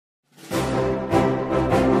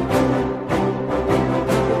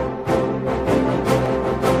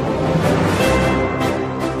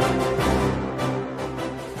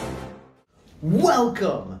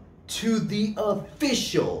Welcome to the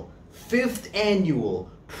official 5th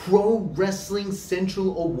annual Pro Wrestling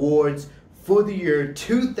Central Awards for the year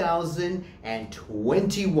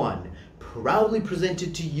 2021, proudly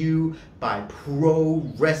presented to you by Pro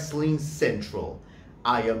Wrestling Central.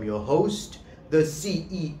 I am your host, the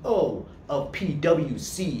CEO of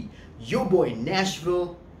PWC, your boy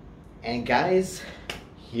Nashville, and guys,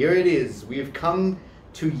 here it is. We have come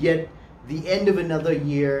to yet the end of another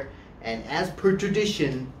year. And as per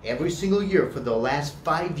tradition, every single year for the last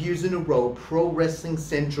 5 years in a row, Pro Wrestling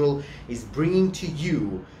Central is bringing to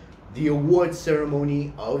you the award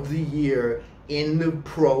ceremony of the year in the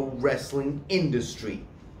pro wrestling industry.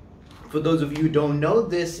 For those of you who don't know,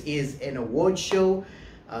 this is an award show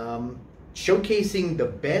showcasing the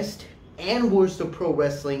best and worst of pro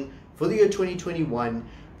wrestling for the year 2021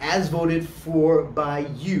 as voted for by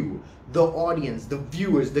you, the audience, the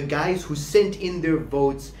viewers, the guys who sent in their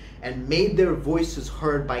votes and made their voices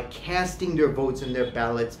heard by casting their votes and their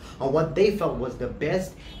ballots on what they felt was the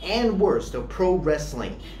best and worst of pro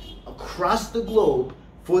wrestling across the globe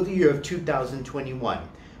for the year of 2021.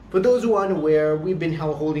 For those who aren't aware, we've been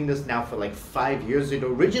holding this now for like 5 years. It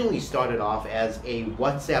originally started off as a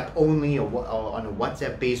WhatsApp only, on a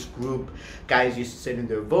WhatsApp based group. Guys used to send in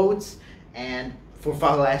their votes, and for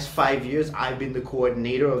the last 5 years, I've been the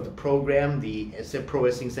coordinator of the program, the Pro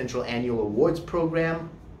Wrestling Central Annual Awards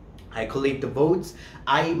program. I collate the votes.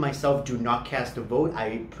 I myself do not cast a vote.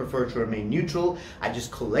 I prefer to remain neutral. I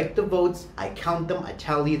just collect the votes, I count them, I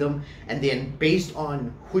tally them, and then based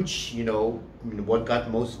on which, what got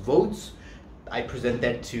most votes, I present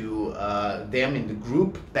that to them in the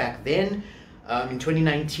group. Back then, in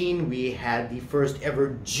 2019, we had the first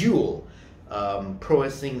ever dual Pro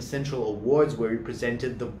Wrestling Central Awards, where we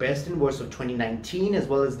presented the best and worst of 2019 as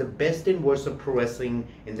well as the best and worst of pro wrestling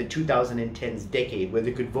in the 2010s decade, where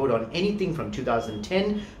they could vote on anything from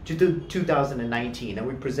 2010 to 2019, and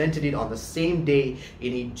we presented it on the same day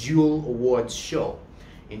in a dual awards show.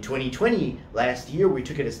 In 2020, last year, we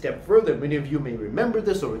took it a step further. Many of you may remember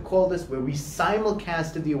this or recall this, where we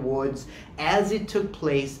simulcasted the awards as it took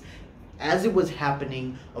place, as it was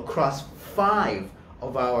happening across 5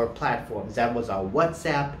 of our platforms. That was our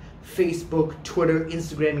WhatsApp, Facebook, Twitter,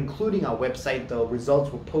 Instagram, including our website. The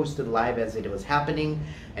results were posted live as it was happening.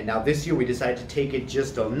 And now this year we decided to take it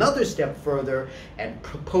just another step further and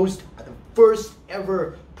post the first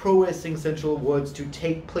ever Pro Wrestling Central Awards to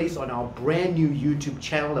take place on our brand new YouTube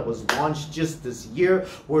channel that was launched just this year.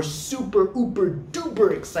 We're super ooper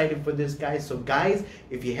duper excited for this, guys. So guys,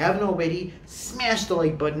 if you haven't already, smash the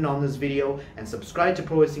like button on this video and subscribe to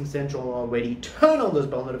Pro Wrestling Central already. Turn on those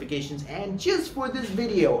bell notifications, and just for this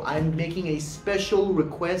video, I'm making a special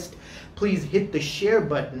request. Please hit the share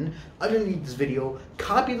button underneath this video,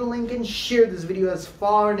 copy the link, and share this video as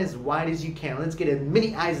far and as wide as you can. Let's get as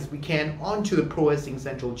many eyes as we can onto the Pro Wrestling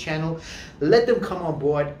Central channel. Let them come on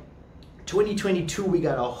board. 2022, we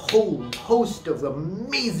got a whole host of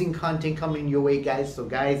amazing content coming your way, guys. So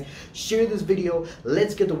guys, share this video.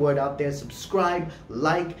 Let's get the word out there. Subscribe,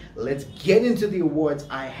 like. Let's get into the awards.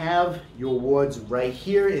 I have your awards right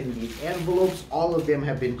here in the envelopes. All of them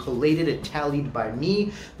have been collated and tallied by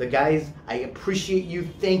me. The guys, I appreciate you.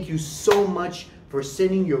 Thank you so much for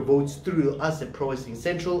sending your votes through to us at Pro Wrestling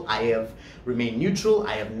Central. I have remained neutral.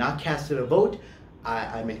 I have not casted a vote.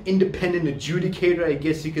 I'm an independent adjudicator, I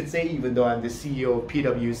guess you could say, even though I'm the CEO of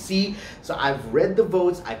PWC. So I've read the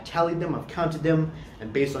votes, I've tallied them, I've counted them,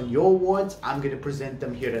 and based on your awards, I'm going to present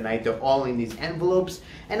them here tonight. They're all in these envelopes.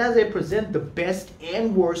 And as I present the best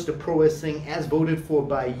and worst of pro wrestling as voted for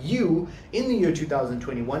by you in the year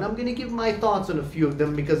 2021, I'm going to give my thoughts on a few of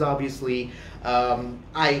them, because obviously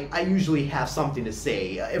I usually have something to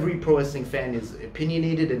say. Every pro wrestling fan is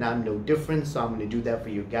opinionated, and I'm no different, so I'm going to do that for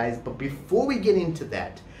you guys. But before we get into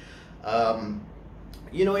that,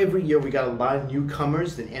 every year we got a lot of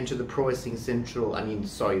newcomers that enter the Pro Wrestling Central,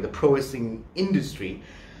 the pro wrestling industry.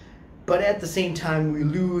 But at the same time, we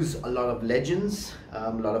lose a lot of legends,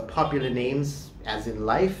 a lot of popular names, as in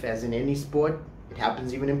life, as in any sport. It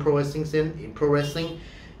happens even in pro wrestling.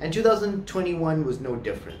 And 2021 was no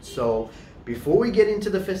different. So before we get into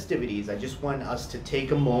the festivities, I just want us to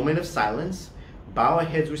take a moment of silence, bow our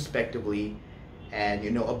heads respectively,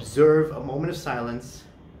 and observe a moment of silence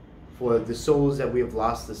for the souls that we have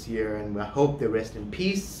lost this year, and I hope they rest in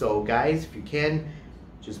peace. So guys, if you can,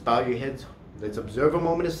 just bow your heads. Let's observe a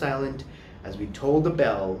moment of silence as we toll the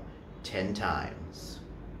bell 10 times.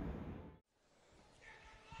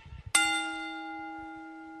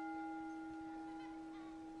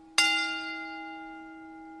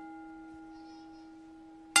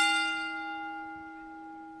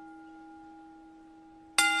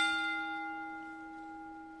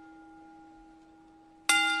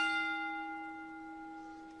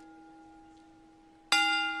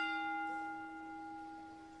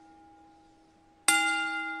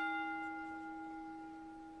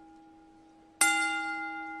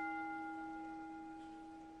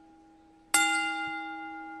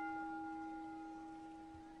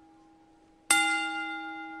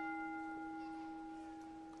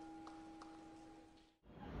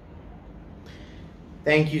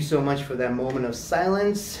 Thank you so much for that moment of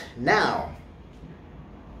silence. Now,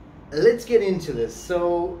 let's get into this.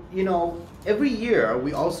 So, every year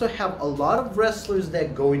we also have a lot of wrestlers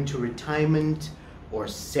that go into retirement or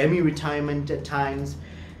semi-retirement at times.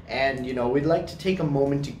 And, we'd like to take a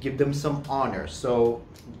moment to give them some honor. So,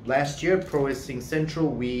 last year, Pro Wrestling Central,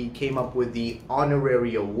 we came up with the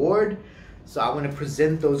Honorary Award. So I want to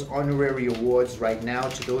present those honorary awards right now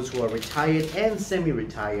to those who are retired and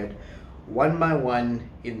semi-retired, one by one,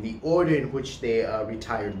 in the order in which they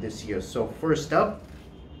retired this year. So first up,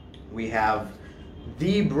 we have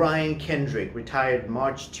the Brian Kendrick, retired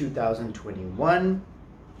March 2021.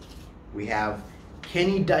 We have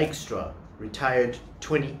Kenny Dykstra, retired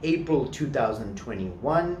April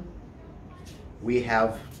 2021. We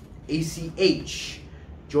have ACH,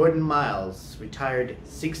 Jordan Miles, retired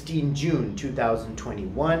 16 June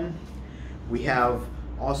 2021. We have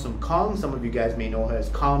Awesome Kong, some of you guys may know her as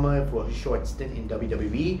Karma for her short stint in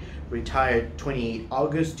WWE, retired 28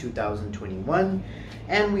 August 2021.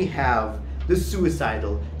 And we have the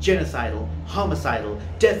suicidal, genocidal, homicidal,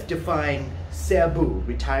 death-defying Sabu,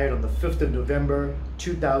 retired on the 5th of November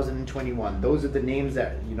 2021. Those are the names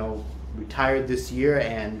that, retired this year,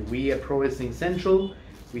 and we at Pro Wrestling Central,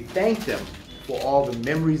 we thank them for all the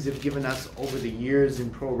memories they've given us over the years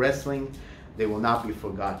in pro wrestling. They will not be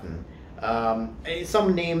forgotten.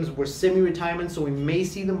 Some names were semi-retirement, so we may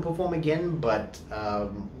see them perform again, but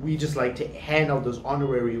we just like to hand out those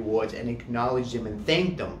honorary awards and acknowledge them and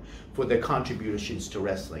thank them for their contributions to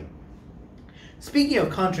wrestling. Speaking of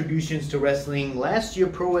contributions to wrestling, last year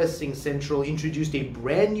Pro Wrestling Central introduced a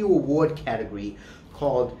brand new award category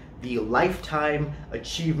called the Lifetime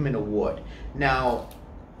Achievement Award. Now,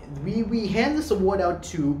 we hand this award out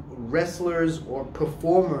to wrestlers or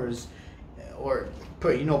performers or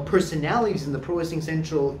personalities in the Pro Wrestling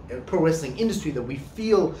Central pro wrestling industry that we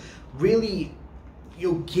feel really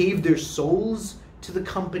gave their souls to the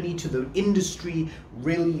company, to the industry,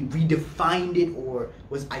 really redefined it or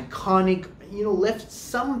was iconic, left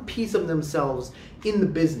some piece of themselves in the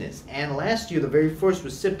business. And last year, the very first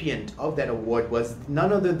recipient of that award was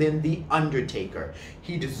none other than The Undertaker.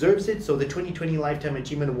 He deserves it, so the 2020 Lifetime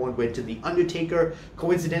Achievement Award went to The Undertaker.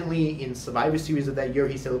 Coincidentally, in Survivor Series of that year,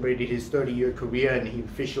 he celebrated his 30-year career and he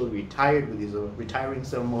officially retired with his retiring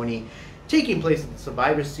ceremony taking place at the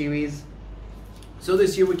Survivor Series. So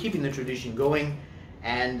this year, we're keeping the tradition going,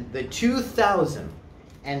 and the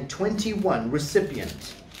 2021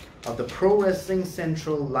 recipient of the Pro Wrestling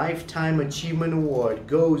Central Lifetime Achievement Award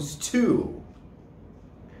goes to,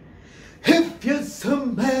 if you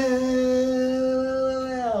smell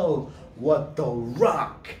what The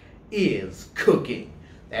Rock is cooking.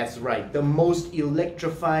 That's right, the most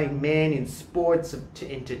electrifying man in sports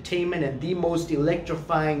entertainment and the most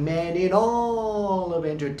electrifying man in all of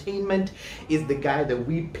entertainment is the guy that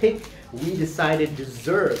we decided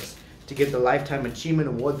deserves to get the Lifetime Achievement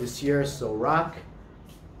Award this year. So Rock,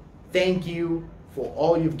 thank you for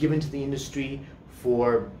all you've given to the industry,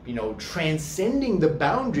 for transcending the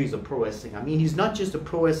boundaries of pro wrestling. I mean, he's not just a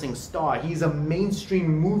pro wrestling star, he's a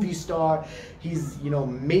mainstream movie star. He's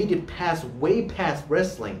made it way past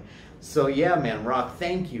wrestling. So yeah, man, Rock,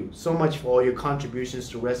 thank you so much for all your contributions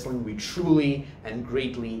to wrestling. We truly and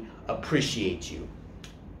greatly appreciate you.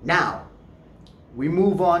 Now we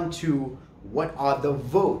move on to what are the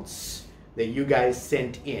votes that you guys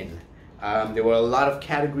sent in. There were a lot of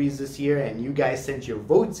categories this year, and you guys sent your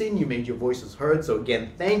votes in. You made your voices heard. So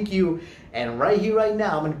again, thank you. And right here, right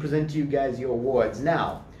now, I'm going to present to you guys your awards.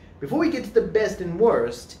 Now, before we get to the best and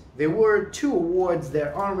worst, there were two awards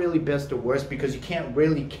that aren't really best or worst because you can't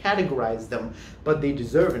really categorize them, but they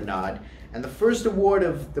deserve a nod. And the first award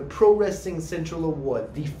of the Pro Wrestling Central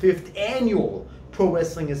Award, the 5th annual Pro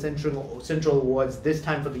Wrestling Central Awards, this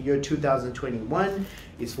time for the year 2021,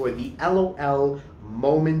 is for the LOL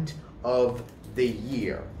Moment of the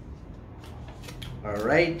Year. All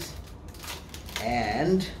right,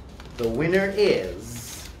 and the winner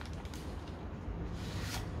is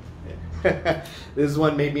this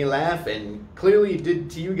one made me laugh, and clearly it did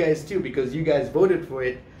to you guys too because you guys voted for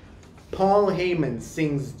it. Paul Heyman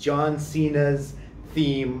sings John Cena's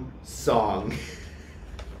theme song.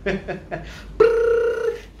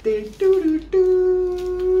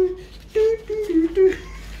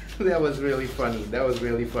 That was really funny. That was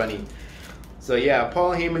really funny. So yeah,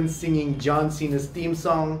 Paul Heyman singing John Cena's theme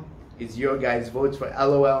song is your guys' votes for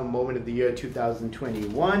LOL Moment of the Year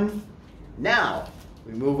 2021. Now,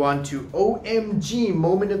 we move on to OMG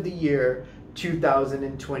Moment of the Year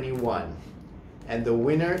 2021. And the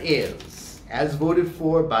winner is, as voted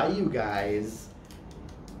for by you guys,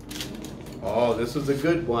 oh, this was a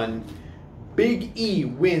good one, Big E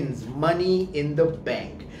wins Money in the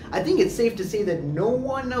Bank. I think it's safe to say that no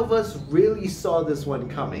one of us really saw this one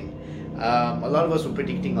coming. A lot of us were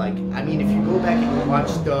predicting, like, I mean, if you go back and you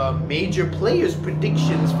watch the major players'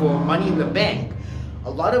 predictions for Money in the Bank,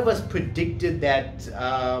 a lot of us predicted that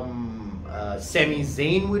Sami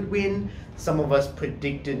Zayn would win. Some of us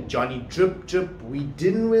predicted Johnny Drip Drip. We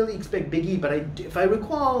didn't really expect Big E, but if I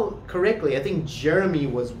recall correctly, I think Jeremy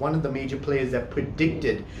was one of the major players that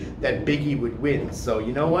predicted that Big E would win. So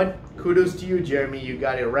you know what? Kudos to you, Jeremy. You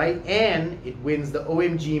got it right, and it wins the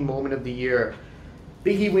OMG Moment of the Year.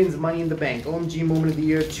 Big E wins Money in the Bank. OMG Moment of the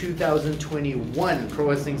Year 2021 Pro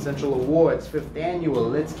Wrestling Central Awards, 5th annual.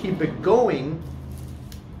 Let's keep it going.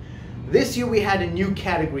 This year we had a new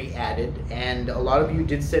category added, and a lot of you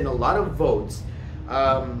did send a lot of votes.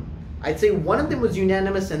 I'd say one of them was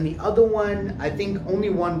unanimous, and the other one, I think, only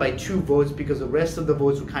won by 2 votes because the rest of the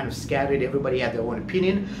votes were kind of scattered. Everybody had their own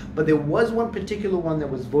opinion, but there was one particular one that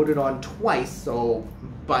was voted on twice, so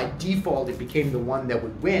by default it became the one that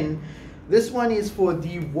would win. This one is for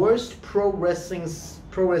the worst pro wrestling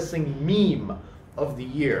meme of the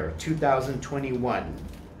year, 2021.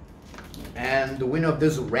 And the winner of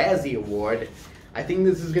this Razzie Award, I think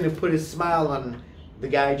this is going to put a smile on the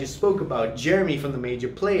guy I just spoke about, Jeremy from the Major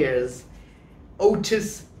Players.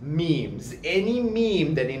 Otis memes. Any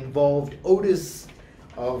meme that involved Otis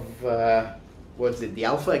of, what's it, the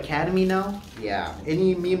Alpha Academy now? Yeah,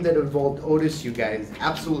 any meme that involved Otis, you guys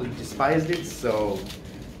absolutely despised it, so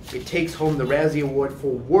it takes home the Razzie Award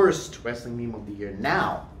for worst wrestling meme of the year.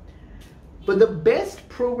 Now, for the best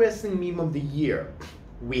pro wrestling meme of the year,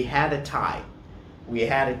 we had a tie. We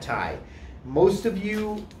had a tie. Most of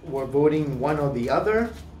you were voting one or the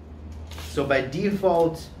other. So by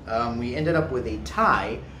default, we ended up with a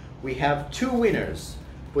tie. We have 2 winners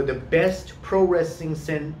for the best pro wrestling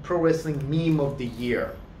meme of the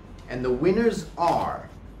year. And the winners are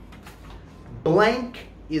Blank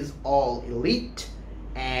is All Elite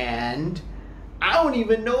and I don't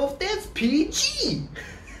even know if that's PG.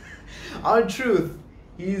 R-Truth.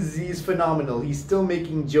 He's phenomenal. He's still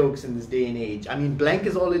making jokes in this day and age. I mean, Blank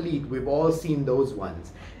is All Elite. We've all seen those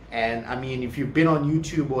ones. And I mean, if you've been on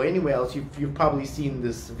YouTube or anywhere else, you've probably seen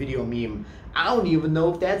this video meme. I don't even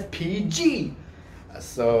know if that's PG.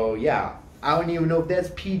 So yeah, I don't even know if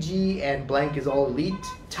that's PG, and Blank is All Elite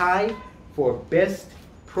tie for best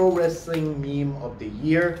pro wrestling meme of the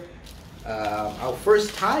year. Our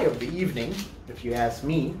first tie of the evening, if you ask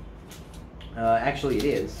me. Actually, it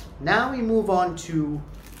is. Now we move on to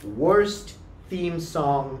worst theme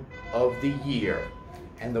song of the year.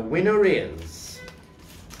 And the winner is,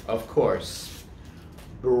 of course,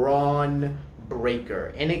 Braun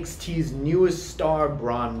Breaker. NXT's newest star,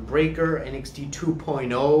 Braun Breaker. NXT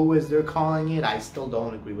 2.0 as they're calling it. I still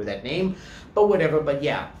don't agree with that name, but whatever. But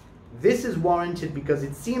yeah, this is warranted because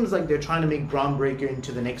it seems like they're trying to make Braun Breaker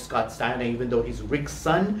into the next Scott Steiner, even though he's Rick's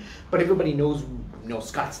son. But everybody knows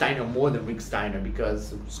Scott Steiner more than Rick Steiner,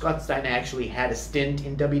 because Scott Steiner actually had a stint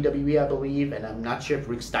in WWE, I believe, and I'm not sure if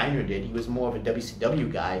Rick Steiner did. He was more of a WCW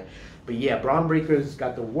guy. But yeah, Braun Breaker's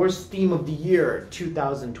got the worst theme of the year,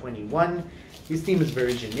 2021. His theme is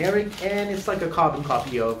very generic, and it's like a carbon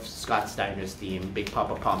copy of Scott Steiner's theme, Big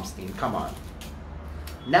Papa Pump's theme. Come on.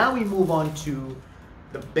 Now we move on to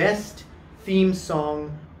the best theme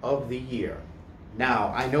song of the year.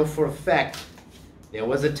 Now, I know for a fact there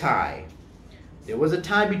was a tie. There was a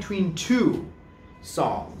tie between 2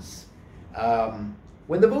 songs.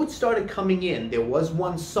 When the votes started coming in, there was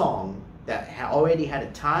one song that already had a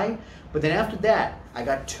tie, but then after that, I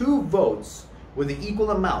got 2 votes with an equal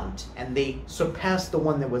amount, and they surpassed the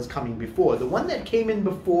one that was coming before. The one that came in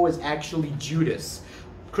before is actually Judas,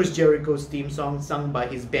 Chris Jericho's theme song, sung by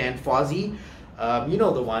his band Fozzy. You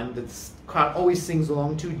know the one that the crowd always sings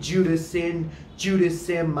along to, Judas in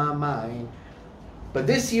my mind. But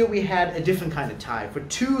this year we had a different kind of tie for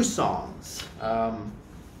 2 songs.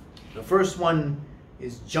 The first one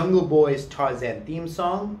is Jungle Boy's Tarzan theme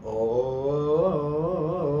song. Oh.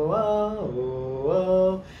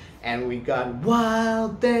 And we got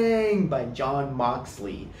Wild Thing by Jon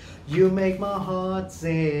Moxley. You make my heart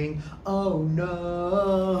sing, oh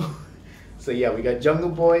no. So yeah, we got Jungle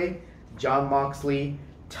Boy, Jon Moxley,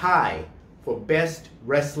 tie for best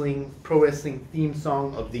pro wrestling theme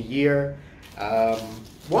song of the year.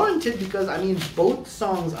 Warranted because, I mean, both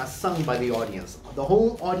songs are sung by the audience. The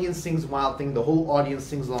whole audience sings Wild Thing, the whole audience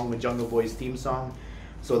sings along with Jungle Boy's theme song.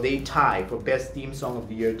 So they tie for best theme song of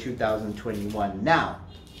the year 2021. Now,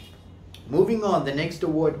 moving on, the next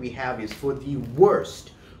award we have is for the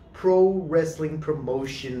worst pro wrestling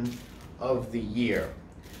promotion of the year.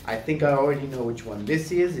 I think I already know which one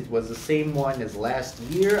this is. It was the same one as last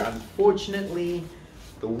year. Unfortunately,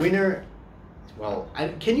 the winner, well,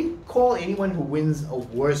 can you call anyone who wins a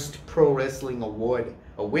worst pro wrestling award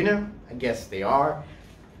a winner? I guess they are.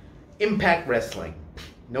 Impact Wrestling.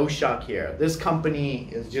 No shock here. This company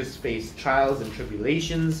has just faced trials and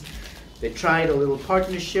tribulations. They tried a little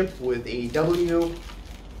partnership with AEW.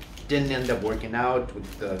 Didn't end up working out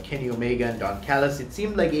with Kenny Omega and Don Callis. It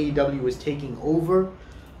seemed like AEW was taking over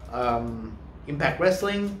Impact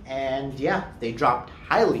Wrestling, and yeah, they dropped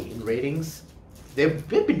highly in ratings. They've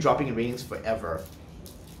been dropping in ratings forever,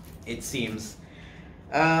 it seems.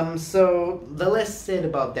 So the less said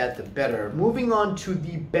about that, the better. Moving on to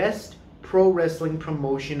the best pro wrestling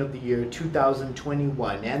promotion of the year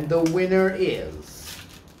 2021, and the winner is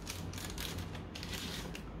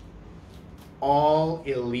All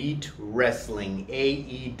Elite Wrestling,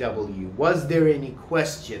 AEW. Was there any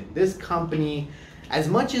question? This company, as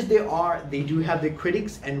much as they do have their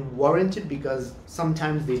critics, and warranted, because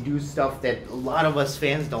sometimes they do stuff that a lot of us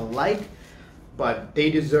fans don't like, but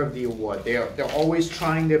they deserve the award. They're always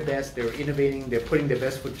trying their best. They're innovating. They're putting their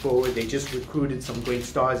best foot forward. They just recruited some great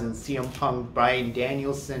stars in CM Punk, Bryan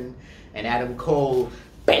Danielson, and Adam Cole.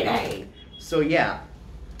 Baby! So yeah,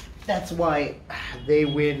 that's why they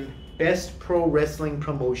win Best Pro Wrestling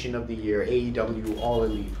Promotion of the Year, AEW All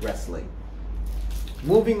Elite Wrestling.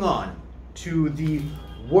 Moving on to the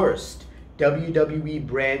worst WWE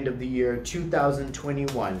Brand of the Year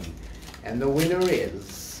 2021. And the winner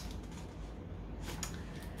is,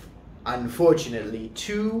 unfortunately,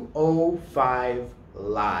 205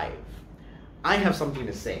 Live. I have something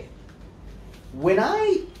to say. When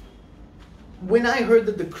I heard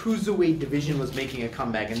that the Cruiserweight division was making a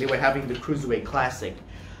comeback and they were having the Cruiserweight Classic,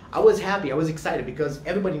 I was happy, I was excited, because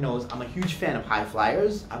everybody knows I'm a huge fan of high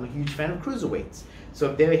flyers, I'm a huge fan of cruiserweights.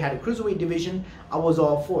 So if they had a cruiserweight division, I was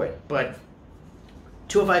all for it. But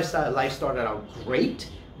 205 Live started out great,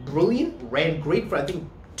 brilliant, ran great for I think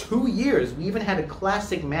 2 years. We even had a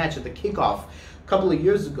classic match at the kickoff a couple of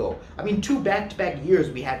years ago. I mean, 2 back-to-back years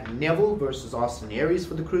we had Neville versus Austin Aries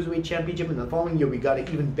for the Cruiserweight Championship, and the following year we got an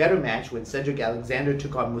even better match when Cedric Alexander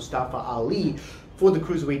took on Mustafa Ali for the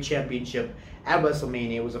Cruiserweight Championship at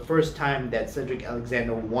WrestleMania. It was the first time that Cedric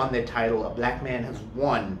Alexander won the title. A black man has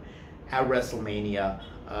won at WrestleMania.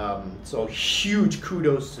 So huge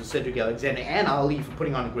kudos to Cedric Alexander and Ali for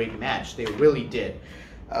putting on a great match. They really did.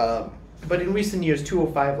 But in recent years,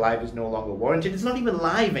 205 Live is no longer warranted. It's not even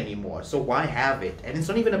live anymore, so why have it? And it's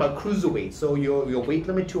not even about cruiserweight. So your weight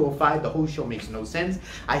limit 205, the whole show makes no sense.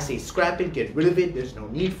 I say scrap it, get rid of it. There's no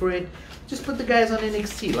need for it. Just put the guys on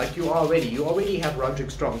NXT like you already have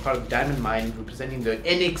Roderick Strong, part of Diamond Mine, representing the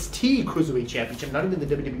NXT Cruiserweight Championship, not even the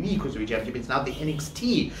WWE Cruiserweight Championship. It's now the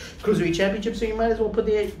NXT Cruiserweight Championship, so you might as well put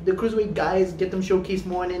the Cruiserweight guys, get them showcased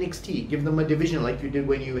more on NXT. Give them a division like you did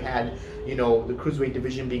when you had, you know, the Cruiserweight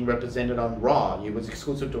division being represented on Raw. It was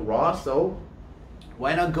exclusive to Raw, so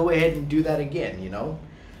why not go ahead and do that again, you know?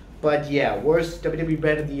 But yeah, worst WWE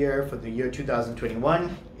Brand of the Year for the year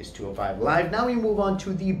 2021 is 205 Live. Now we move on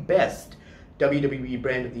to the best WWE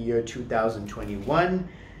Brand of the Year 2021.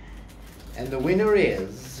 And the winner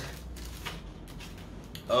is,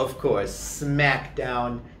 of course,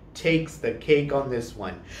 SmackDown takes the cake on this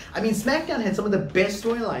one. I mean, SmackDown had some of the best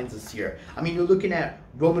storylines this year. I mean, you're looking at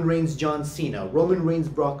Roman Reigns, John Cena, Roman Reigns,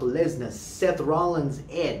 Brock Lesnar, Seth Rollins,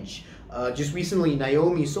 Edge, just recently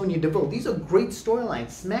Naomi, Sonya Deville. These are great storylines.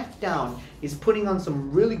 SmackDown is putting on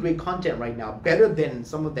some really great content right now, better than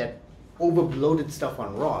some of that overbloated stuff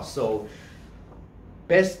on Raw. So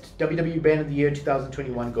best WWE Brand of the Year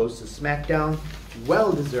 2021 goes to SmackDown.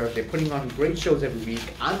 Well deserved. They're putting on great shows every week.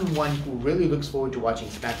 I'm one who really looks forward to watching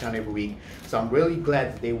SmackDown every week, so I'm really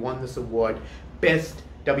glad that they won this award. Best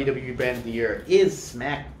WWE Brand of the Year is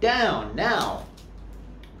SmackDown. Now,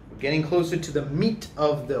 we're getting closer to the meat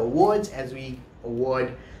of the awards as we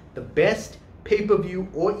award the best pay-per-view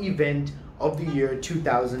or event of the year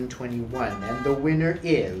 2021. And the winner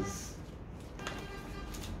is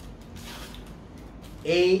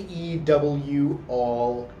AEW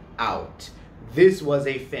All Out. This was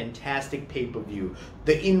a fantastic pay-per-view.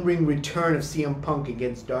 The in-ring return of CM Punk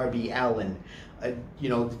against Darby Allin. You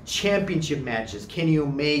know, the championship matches, Kenny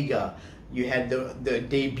Omega. You had the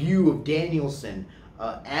debut of Danielson,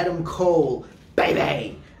 Adam Cole,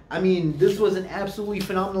 baby! I mean, this was an absolutely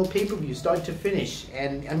phenomenal pay-per-view, start to finish.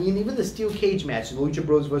 And, I mean, even the steel cage match, the Lucha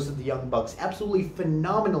Bros versus the Young Bucks, absolutely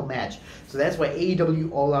phenomenal match. So that's why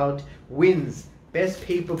AEW All Out wins Best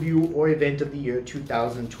Pay-Per-View or Event of the Year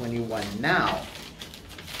 2021. Now,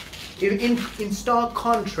 in stark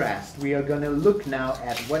contrast, we are going to look now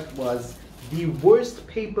at what was the worst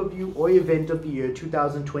pay-per-view or event of the year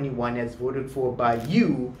 2021 as voted for by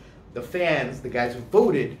you, the fans, the guys who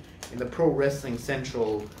voted in the Pro Wrestling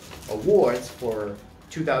Central Awards for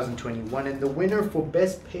 2021. And the winner for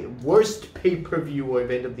worst pay-per-view or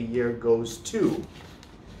event of the year goes to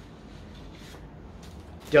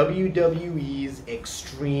WWE's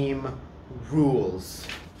Extreme Rules.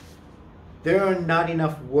 There are not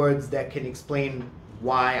enough words that can explain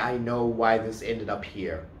why I know why this ended up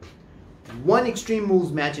here. One Extreme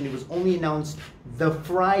Rules match, and it was only announced the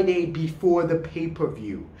Friday before the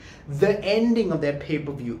pay-per-view. The ending of that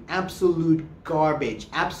pay-per-view, absolute garbage,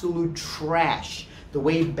 absolute trash. The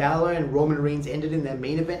way Balor and Roman Reigns ended in that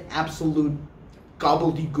main event, absolute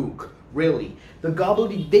gobbledygook. Really.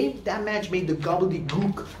 That match made the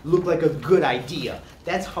gobbledygook look like a good idea.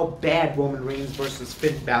 That's how bad Roman Reigns versus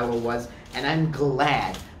Finn Balor was, and I'm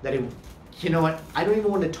glad that it... You know what? I don't even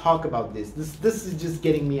want to talk about this. This is just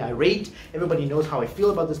getting me irate. Everybody knows how I feel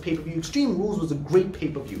about this pay-per-view. Extreme Rules was a great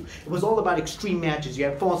pay-per-view. It was all about extreme matches. You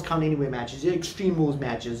had Falls Count Anywhere matches. You had Extreme Rules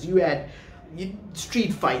matches. You had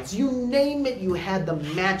street fights. You name it, you had the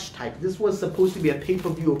match type. This was supposed to be a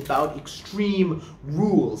pay-per-view about Extreme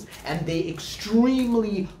Rules, and they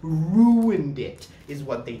extremely ruined it, is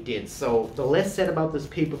what they did. So the less said about this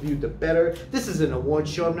pay-per-view, the better. This is an award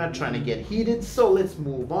show. I'm not trying to get heated, so let's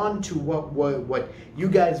move on to what you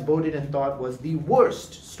guys voted and thought was the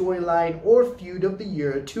worst storyline or feud of the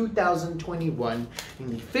year 2021 in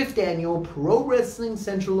the 5th annual Pro Wrestling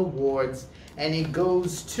Central Awards, and it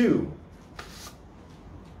goes to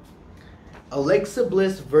Alexa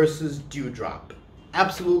Bliss versus Doudrop.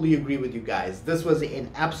 Absolutely agree with you guys. This was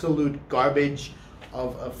an absolute garbage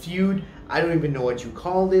of a feud. I don't even know what you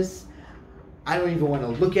call this. I don't even want to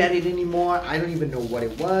look at it anymore. I don't even know what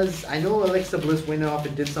it was. I know Alexa Bliss went off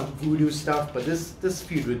and did some voodoo stuff, but this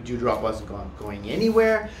feud with Doudrop wasn't going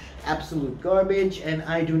anywhere. Absolute garbage, and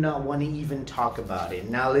I do not want to even talk about it.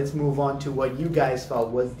 Now let's move on to what you guys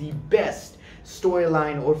felt was the best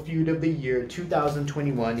storyline or feud of the year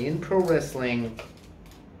 2021 in pro wrestling,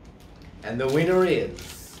 and the winner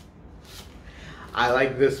is, I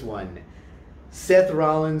like this one, Seth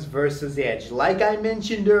Rollins versus Edge. Like I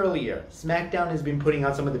mentioned earlier, SmackDown has been putting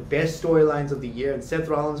out some of the best storylines of the year, and Seth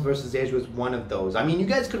Rollins versus Edge was one of those. I mean, you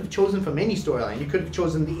guys could have chosen from any storyline. You could have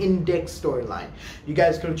chosen the Index storyline. You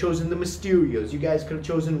guys could have chosen the Mysterios. You guys could have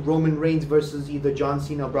chosen Roman Reigns versus either John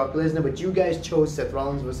Cena or Brock Lesnar, but you guys chose Seth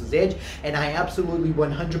Rollins versus Edge, and I absolutely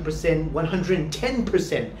 100%,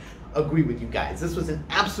 110% agree with you guys. This was an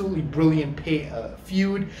absolutely brilliant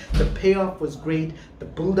feud. The payoff was great. The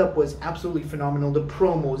build-up was absolutely phenomenal. The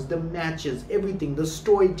promos, the matches, everything, the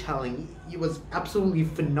storytelling, it was absolutely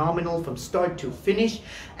phenomenal from start to finish,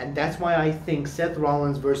 and that's why I think Seth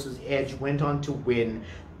Rollins versus Edge went on to win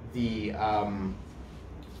the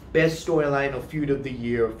best storyline or feud of the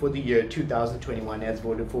year for the year 2021 as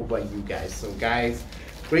voted for by you guys. So guys,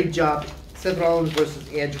 great job. Seth Rollins versus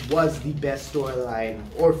Edge was the best storyline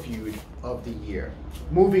or feud of the year.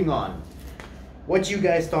 Moving on. What you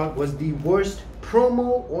guys thought was the worst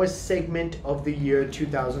promo or segment of the year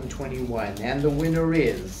 2021. And the winner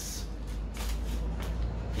is...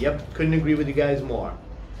 Yep, couldn't agree with you guys more.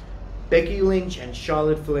 Becky Lynch and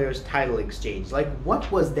Charlotte Flair's title exchange. Like,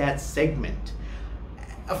 what was that segment?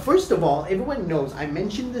 First of all, everyone knows, I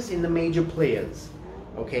mentioned this in the major players.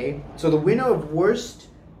 Okay? So the winner of worst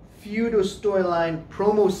feud or storyline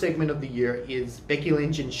promo segment of the year is Becky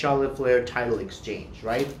Lynch and Charlotte Flair title exchange,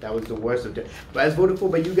 right? That was the worst of it. But as voted for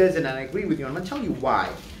by you guys, and I agree with you, I'm going to tell you why.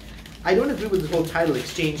 I don't agree with this whole title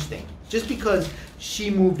exchange thing. Just because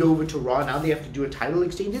she moved over to Raw, now they have to do a title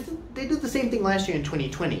exchange. They did the same thing last year in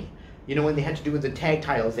 2020. You know, when they had to do with the tag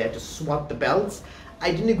titles, they had to swap the belts.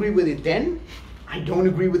 I didn't agree with it then. I don't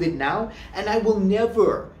agree with it now. And I will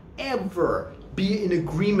never, ever be in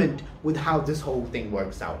agreement with how this whole thing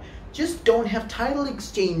works out. Just don't have title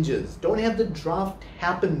exchanges. Don't have the draft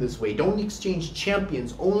happen this way. Don't exchange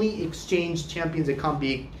champions. Only exchange champions that can't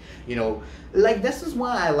be, you know, like this is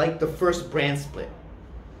why I like the first brand split.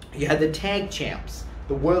 You had the tag champs,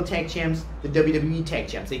 the World Tag Champs, the WWE Tag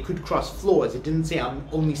Champs. They could cross floors. It didn't say I'm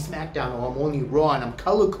only SmackDown or I'm only Raw and I'm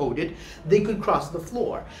color-coded. They could cross the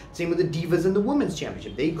floor. Same with the Divas and the Women's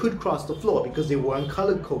Championship. They could cross the floor because they weren't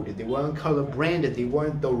color-coded. They weren't color-branded. They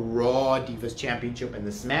weren't the Raw Divas Championship and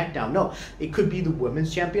the SmackDown. No, it could be the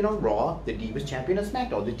Women's Champion on Raw, the Divas Champion on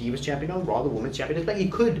SmackDown, the Divas Champion on Raw, the Women's Champion on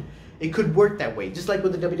SmackDown. It could work that way. Just like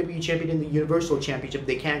with the WWE Champion in the Universal Championship,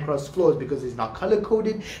 they can't cross floors because it's not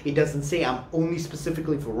color-coded. It doesn't say I'm only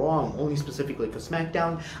specifically for Raw, I'm only specifically for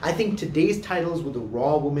SmackDown. I think today's titles with the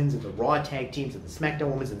Raw Women's and the Raw Tag Teams and the SmackDown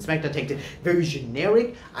Women's and SmackDown Tag Team, very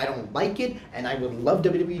generic. I don't like it, and I would love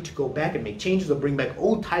WWE to go back and make changes or bring back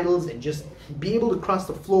old titles and just be able to cross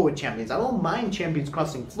the floor with champions. I don't mind champions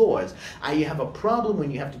crossing floors. I have a problem when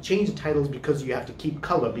you have to change the titles because you have to keep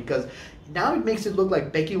color, because now it makes it look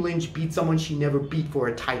like Becky Lynch beat someone she never beat for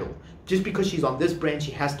a title. Just because she's on this brand,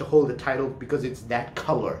 she has to hold the title because it's that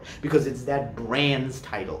color, because it's that brand's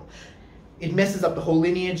title. It messes up the whole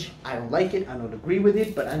lineage. I don't like it. I don't agree with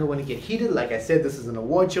it, but I don't want to get heated. Like I said, this is an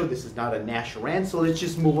award show. This is not a Nash rant. So let's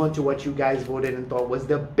just move on to what you guys voted and thought was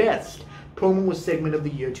the best promo segment of the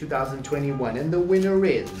year 2021. And the winner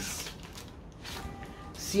is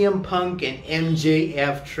CM Punk and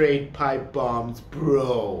MJF trade pipe bombs.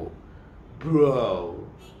 Bro.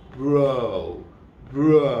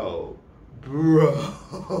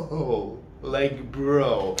 Like,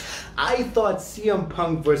 bro. I thought CM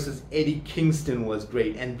Punk versus Eddie Kingston was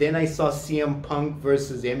great, and then I saw CM Punk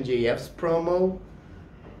versus MJF's promo.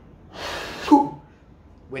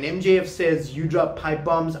 When MJF says, you drop pipe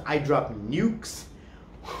bombs, I drop nukes,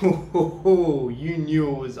 you knew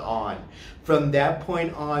it was on. From that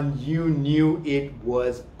point on, you knew it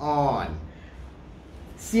was on.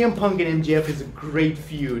 CM Punk and MJF is a great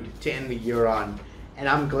feud to end the year on. And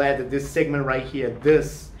I'm glad that this segment right here,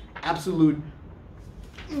 this absolute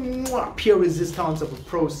pure resistance of a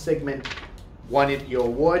pro segment, won it your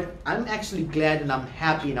award. I'm actually glad and I'm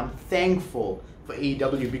happy and I'm thankful for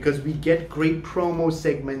AEW because we get great promo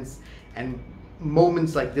segments and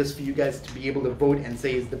moments like this for you guys to be able to vote and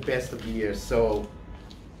say is the best of the year. So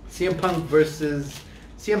CM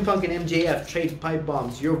Punk and MJF trade pipe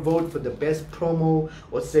bombs. Your vote for the best promo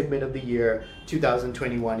or segment of the year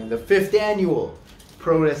 2021 in the 5th annual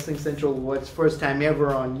Pro Wrestling Central Awards, first time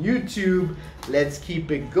ever on YouTube. Let's keep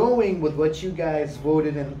it going with what you guys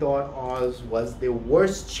voted and thought was the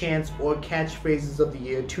worst chants or catchphrases of the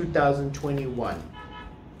year 2021.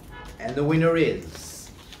 And the winner is,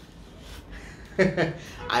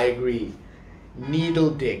 I agree, Needle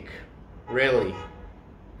Dick. Really?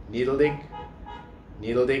 Needle Dick?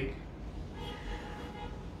 Needle Dick?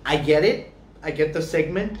 I get it. I get the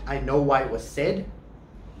segment. I know why it was said.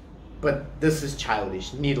 But this is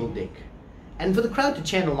childish. Needle Dick. And for the crowd to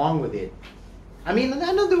chant along with it. I mean,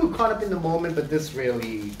 I know they were caught up in the moment, but this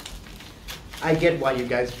really... I get why you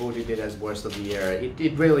guys voted it as worst of the year.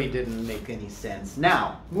 It really didn't make any sense.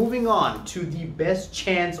 Now, moving on to the best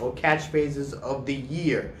chants or catchphrases of the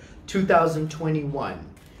year 2021.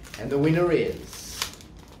 And the winner is...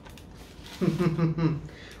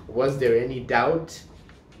 Was there any doubt?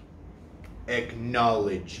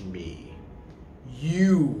 Acknowledge me.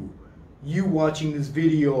 You watching this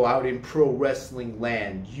video out in pro wrestling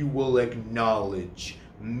land, you will acknowledge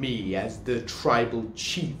me as the tribal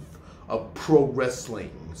chief of Pro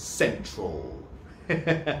Wrestling Central.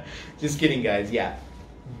 Just kidding, guys. Yeah.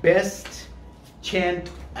 Best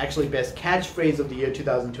chant, actually best catchphrase of the year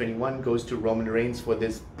 2021 goes to Roman Reigns for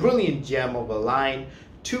this brilliant gem of a line.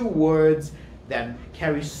 2 words that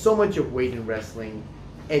carry so much of weight in wrestling.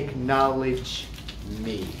 Acknowledge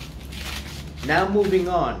me. Now moving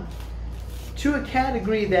on to a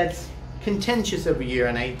category that's contentious every year,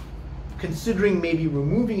 and I'm considering maybe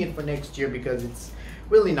removing it for next year because it's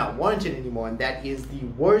really not warranted anymore, and that is the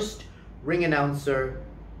worst ring announcer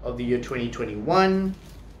of the year 2021.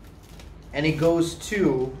 And it goes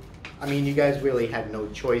to, I mean, you guys really had no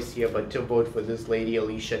choice here but to vote for this lady,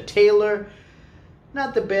 Alicia Taylor.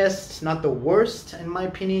 Not the best, not the worst, in my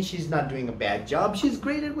opinion. She's not doing a bad job. She's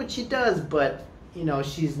great at what she does, but, you know,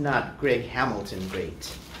 she's not Greg Hamilton great.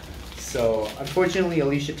 So, unfortunately,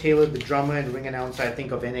 Alicia Taylor, the drummer and ring announcer, I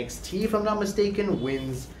think, of NXT, if I'm not mistaken,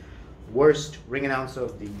 wins worst ring announcer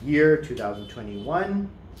of the year 2021.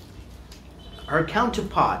 Her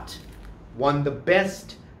counterpart won the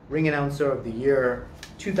best ring announcer of the year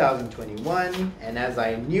 2021. And as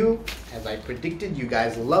I knew, as I predicted, you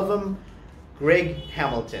guys love him, Greg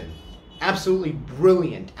Hamilton. Absolutely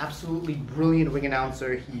brilliant ring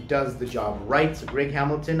announcer. He does the job right. So Greg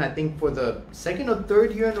Hamilton, I think for the 2nd or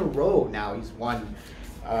 3rd year in a row now, he's won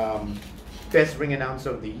best ring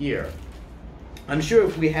announcer of the year. I'm sure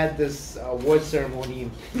if we had this award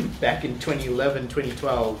ceremony back in 2011,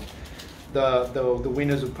 2012, the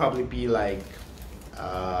winners would probably be like,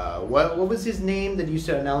 what was his name that used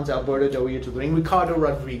to announce Alberto Del Rio to the ring? Ricardo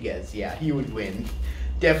Rodriguez. Yeah, he would win.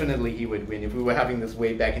 Definitely he would win if we were having this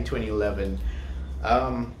way back in 2011.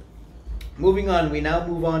 Moving on, we now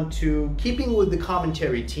move on to, keeping with the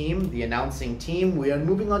commentary team, the announcing team, we are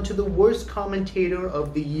moving on to the Worst Commentator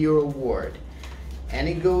of the Year award. And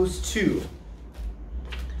it goes to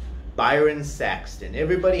Byron Saxton.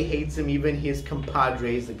 Everybody hates him, even his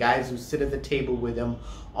compadres, the guys who sit at the table with him,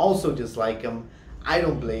 also dislike him. I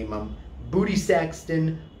don't blame him. Booty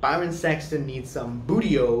Saxton, Byron Saxton needs some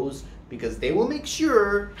bootios because they will make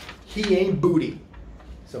sure he ain't booty.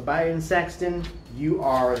 So Byron Saxton, you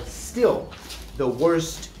are still the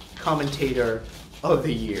worst commentator of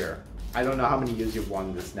the year. I don't know how many years you've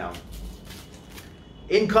won this now.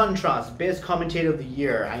 In contrast, best commentator of the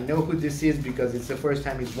year. I know who this is because it's the first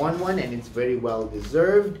time he's won one and it's very well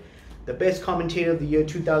deserved. The best commentator of the year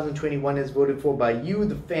 2021 is voted for by you,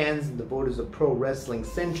 the fans and the voters of Pro Wrestling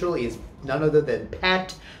Central, is none other than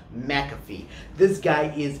Pat McAfee. This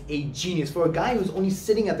guy is a genius. For a guy who's only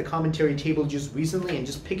sitting at the commentary table just recently and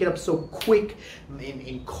just pick it up so quick,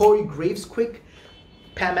 in Corey Graves quick,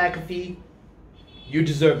 Pat McAfee, you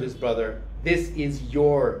deserve this, brother. This is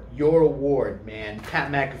your award, man.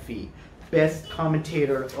 Pat McAfee, best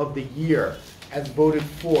commentator of the year, as voted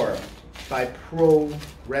for by Pro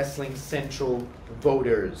Wrestling Central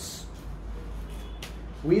voters.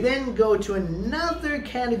 We then go to another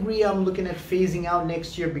category I'm looking at phasing out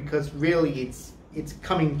next year because really it's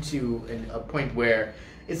coming to a point where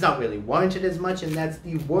it's not really warranted as much, and that's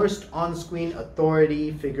the Worst On-Screen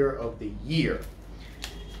Authority Figure of the Year.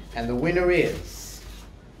 And the winner is,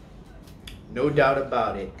 no doubt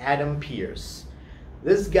about it, Adam Pearce.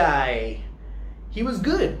 This guy, he was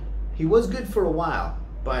good. He was good for a while,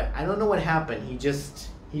 but I don't know what happened. He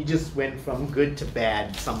just went from good to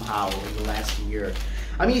bad somehow in the last year.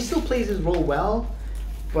 I mean, he still plays his role well,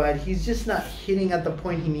 but he's just not hitting at the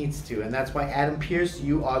point he needs to. And that's why, Adam Pearce,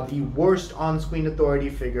 you are the Worst On-Screen Authority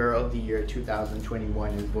Figure of the Year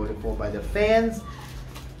 2021, as voted for by the fans.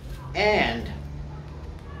 And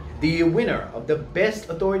the winner of the Best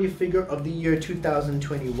Authority Figure of the Year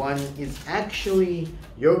 2021 is actually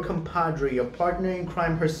your compadre, your partner in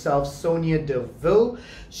crime herself, Sonya Deville.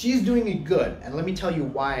 She's doing it good, and let me tell you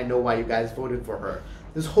why. I know why you guys voted for her.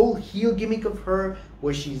 This whole heel gimmick of her,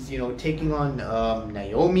 where she's, taking on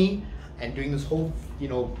Naomi and doing this whole,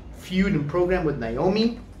 feud and program with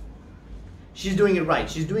Naomi, she's doing it right.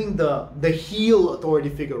 She's doing the heel authority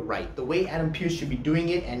figure right, the way Adam Pearce should be doing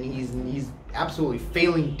it, and he's absolutely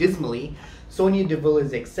failing dismally. Sonya Deville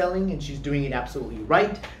is excelling, and she's doing it absolutely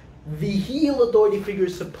right. The heel authority figure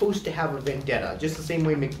is supposed to have a vendetta, just the same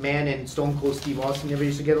way McMahon and Stone Cold Steve Austin never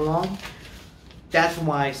used to get along. That's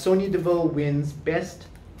why Sonya Deville wins Best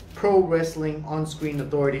Pro Wrestling On-Screen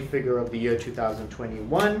Authority Figure of the Year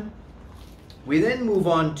 2021. We then move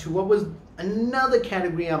on to what was another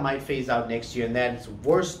category I might phase out next year, and that is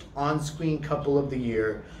Worst On-Screen Couple of the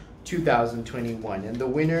Year 2021. And the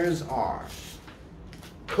winners are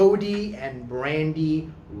Cody and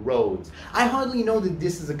Brandy Rhodes. I hardly know that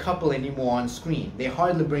this is a couple anymore on screen. They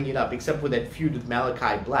hardly bring it up, except for that feud with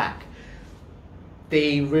Malachi Black.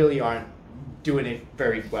 They really aren't doing it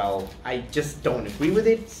very well. I just don't agree with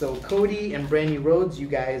it. So Cody and Brandy Rhodes, you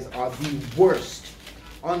guys are the worst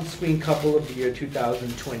on-screen couple of the year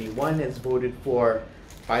 2021, as voted for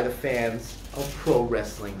by the fans of Pro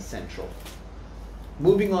Wrestling Central.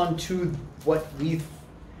 Moving on to what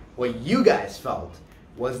you guys felt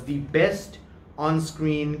was the best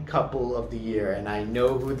on-screen couple of the year, and I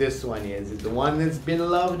know who this one is. It's the one that's been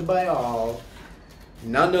loved by all.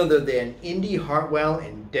 None other than Indi Hartwell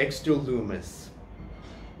and Dexter Lumis.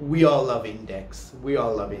 We all love Index. We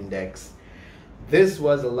all love Index. This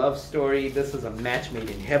was a love story. This was a match made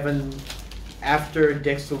in heaven. After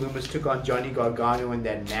Dexter Lumis took on Johnny Gargano in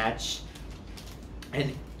that match,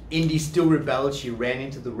 and Indi still rebelled, she ran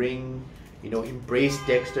into the ring, embraced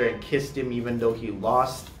Dexter and kissed him even though he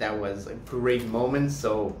lost. That was a great moment.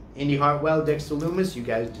 So Indi Hartwell, Dexter Lumis, you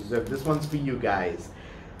guys deserve this. One's for you guys.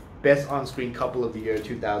 Best on-screen couple of the year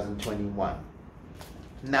 2021.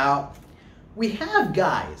 Now, we have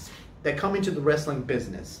guys that come into the wrestling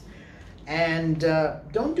business and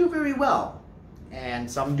don't do very well, and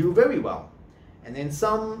some do very well, and then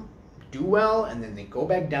some do well and then they go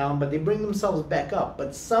back down, but they bring themselves back up.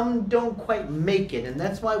 But some don't quite make it, and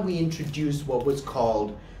that's why we introduced what was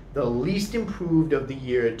called the Least Improved of the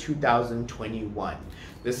Year 2021.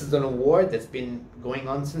 This is an award that's been going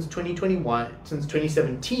on since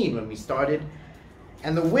 2017 when we started.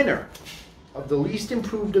 And the winner of the Least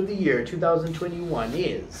Improved of the Year 2021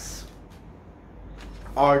 is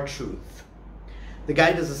R-Truth. The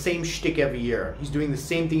guy does the same shtick every year. He's doing the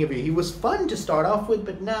same thing every year. He was fun to start off with,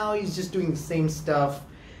 but now he's just doing the same stuff.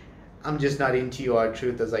 I'm just not into you,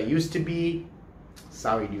 R-Truth, as I used to be.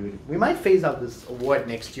 Sorry, dude. We might phase out this award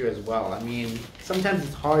next year as well. I mean, sometimes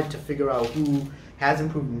it's hard to figure out who has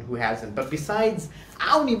improved and who hasn't. But besides,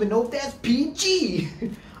 I don't even know if that's PG.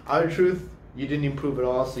 R-Truth, you didn't improve at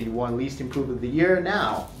all, so you won Least Improved of the Year.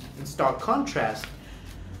 Now, in stark contrast,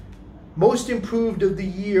 Most Improved of the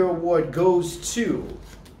Year award goes to...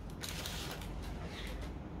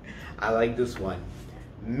 I like this one.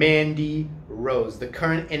 Mandy Rose, the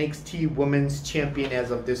current NXT Women's Champion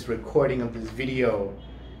as of this recording of this video.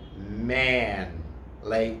 Man,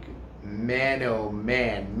 like, man oh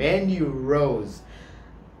man, Mandy Rose.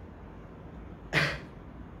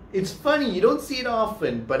 It's funny, you don't see it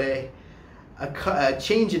often, but a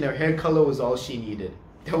change in her hair color was all she needed.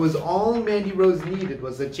 That was all Mandy Rose needed,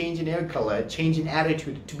 was a change in hair color, a change in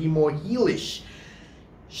attitude, to be more heelish.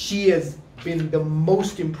 She has been the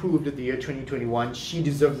most improved of the year 2021. She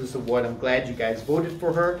deserves this award. I'm glad you guys voted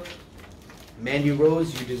for her. Mandy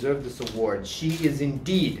Rose, you deserve this award. She is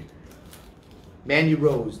indeed, Mandy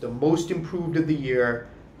Rose, the most improved of the year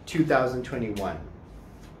 2021.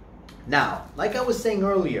 Now, like I was saying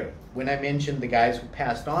earlier, when I mentioned the guys who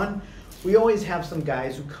passed on, we always have some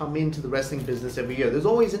guys who come into the wrestling business every year. There's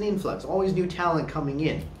always an influx, always new talent coming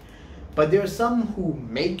in. But there are some who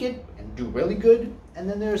make it and do really good, and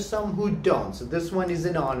then there are some who don't. So this one is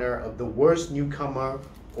in honor of the worst newcomer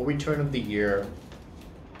or return of the year.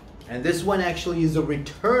 And this one actually is a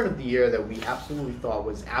return of the year that we absolutely thought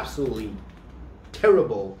was absolutely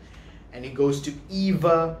terrible. And it goes to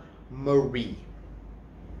Eva Marie.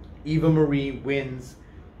 Eva Marie wins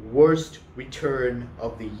worst return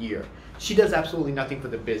of the year. She does absolutely nothing for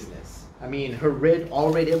the business. I mean, her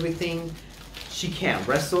all red everything. She can't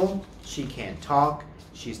wrestle. She can't talk.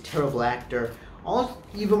 She's a terrible actor. All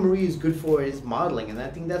Eva Marie is good for is modeling, and I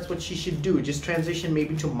think that's what she should do. Just transition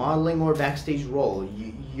maybe to modeling or backstage role.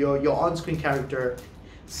 Your on-screen character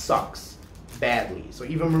sucks badly. So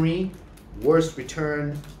Eva Marie, worst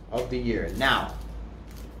return of the year. Now,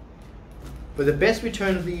 for the best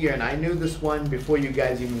return of the year, and I knew this one before you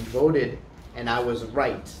guys even voted, and I was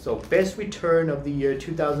right. So best return of the year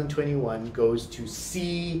 2021 goes to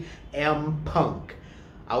CM Punk.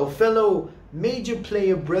 Our fellow major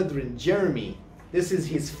player brethren, Jeremy. This is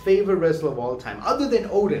his favorite wrestler of all time, other than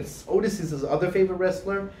Otis. Otis is his other favorite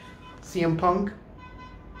wrestler. CM Punk,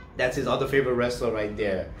 that's his other favorite wrestler right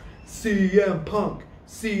there. CM Punk,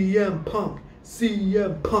 CM Punk,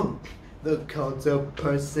 CM Punk. The cult of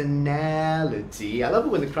personality. I love it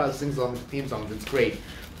when the crowd sings on the theme song. It's great.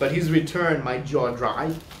 But his return, my jaw dropped.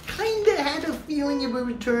 I kind of had a feeling it would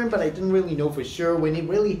return, but I didn't really know for sure. When it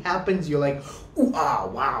really happens, you're like, ooh,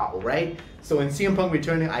 ah, wow, right? So when CM Punk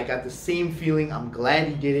returning, I got the same feeling. I'm glad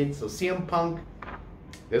he did it. So CM Punk,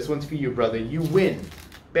 this one's for you, brother. You win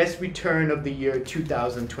Best Return of the Year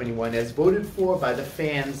 2021 as voted for by the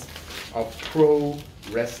fans of Pro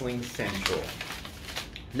Wrestling Central.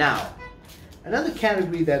 Now, another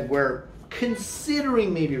category that we're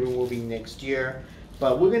considering maybe removing next year,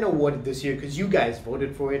 but we're going to award it this year because you guys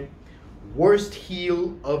voted for it. Worst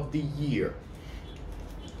Heel of the Year.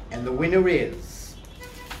 And the winner is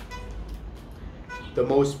the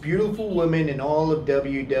most beautiful woman in all of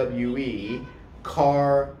WWE,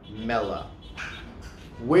 Carmella.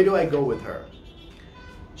 Where do I go with her?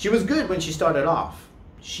 She was good when she started off.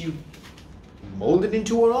 She molded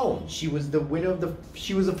into her own. She was the winner of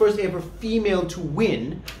she was the first ever female to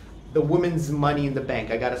win the Women's Money in the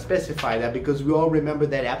Bank. I gotta specify that because we all remember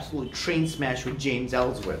that absolute train smash with James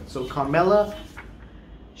Ellsworth. So Carmella,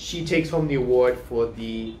 she takes home the award for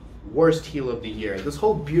the worst heel of the year. This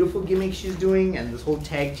whole beautiful gimmick she's doing and this whole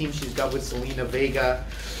tag team she's got with Selena Vega,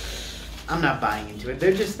 I'm not buying into it.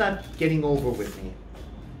 They're just not getting over with me.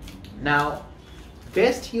 Now,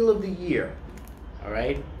 best heel of the year, all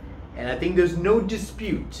right? And I think there's no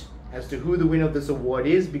dispute as to who the winner of this award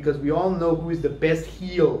is because we all know who is the best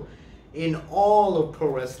heel in all of pro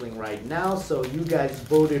wrestling right now. So you guys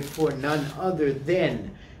voted for none other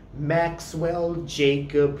than Maxwell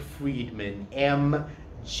Jacob Friedman, MJF.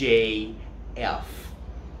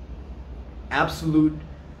 Absolute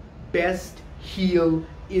best heel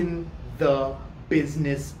in the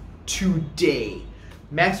business today.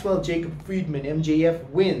 Maxwell Jacob Friedman, MJF,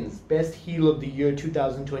 wins Best Heel of the Year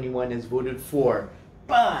 2021 as voted for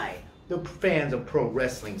by the fans of Pro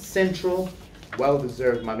Wrestling Central. Well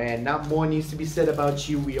deserved, my man. Not more needs to be said about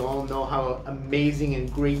you. We all know how amazing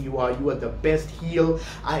and great you are. You are the best heel.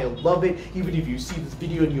 I love it. Even if you see this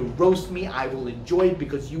video and you roast me, I will enjoy it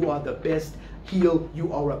because you are the best heel.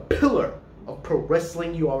 You are a pillar of pro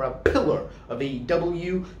wrestling. You are a pillar of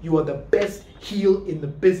AEW. You are the best heel in the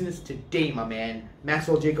business today, my man.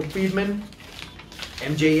 Maxwell Jacob Friedman,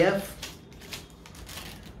 MJF.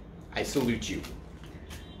 I salute you.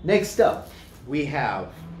 Next up, we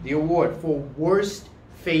have the award for Worst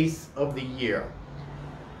Face of the Year.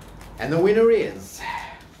 And the winner is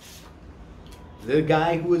the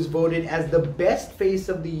guy who was voted as the best face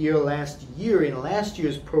of the year last year in last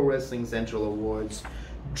year's Pro Wrestling Central Awards,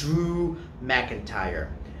 Drew McIntyre.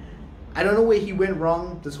 I don't know where he went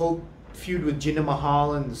wrong. This whole feud with Jinder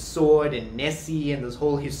Mahal and the sword and Nessie and this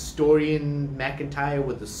whole historian McIntyre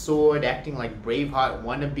with the sword acting like Braveheart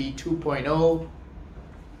wannabe 2.0.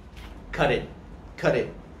 Cut it. Cut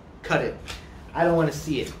it. Cut it. I don't want to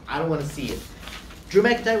see it. I don't want to see it. Drew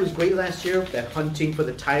McIntyre was great last year, that hunting for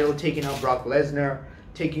the title, taking out Brock Lesnar,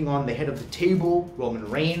 taking on the head of the table, Roman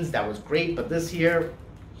Reigns. That was great, but this year,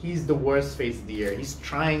 he's the worst face of the year. He's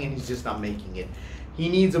trying and he's just not making it. He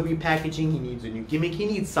needs a repackaging, he needs a new gimmick, he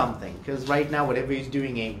needs something, because right now whatever he's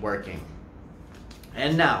doing ain't working.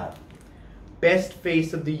 And now, best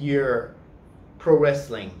face of the year Pro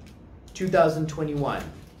Wrestling 2021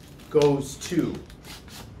 goes to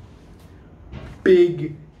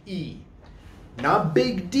Big E. Not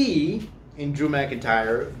Big D in Drew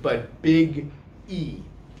McIntyre, but Big E.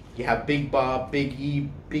 You have Big Bob, Big E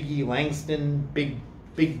Langston, Big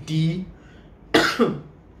D.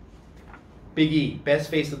 Big E, best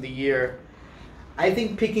face of the year. I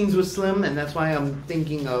think pickings were slim, and that's why I'm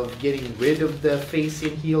thinking of getting rid of the face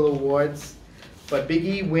and heel awards. But Big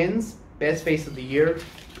E wins best face of the year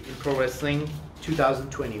in Pro Wrestling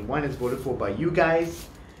 2021. It's voted for by you guys.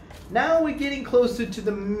 Now we're getting closer to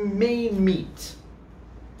the main meat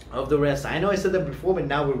of the rest. I know I said that before, but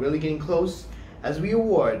now we're really getting close as we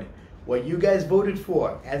award what you guys voted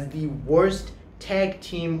for as the worst tag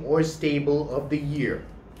team or stable of the year.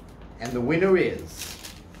 And the winner is,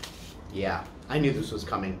 yeah, I knew this was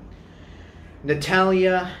coming,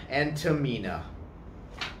 Natalya and Tamina.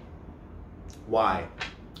 Why?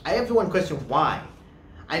 I have one question, why?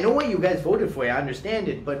 I know why you guys voted for it, I understand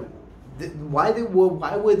it, but why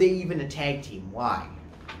were they even a tag team? Why?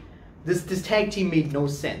 This tag team made no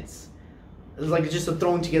sense. It was like just a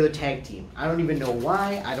thrown together tag team. I don't even know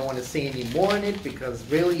why. I don't want to say any more on it because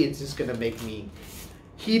really it's just going to make me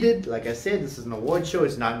heated. Like I said, this is an award show.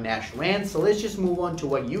 It's not Nash Rant. So let's just move on to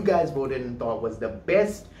what you guys voted and thought was the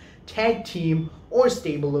best tag team or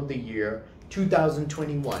stable of the year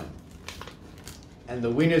 2021. And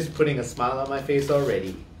the winner's putting a smile on my face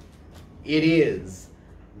already. It is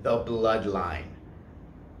the Bloodline.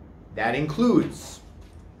 That includes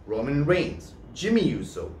Roman Reigns, Jimmy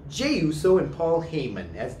Uso, Jey Uso, and Paul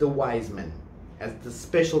Heyman as the wise men, as the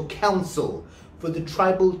special counsel for the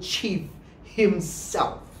tribal chief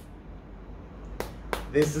himself.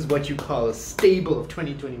 This is what you call a stable of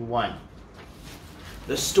 2021.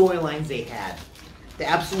 The storylines they had, the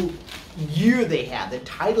absolute year they had, the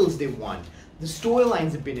titles they won, the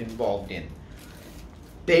storylines they've been involved in.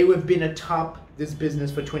 They have been atop this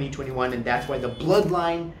business for 2021, and that's why the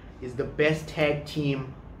Bloodline is the best tag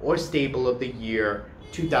team or stable of the year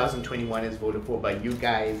 2021 is voted for by you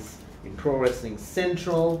guys in Pro Wrestling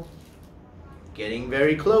Central. Getting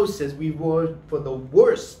very close as we vote for the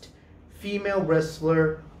worst female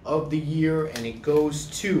wrestler of the year, and it goes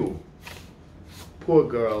to, poor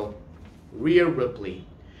girl, Rhea Ripley.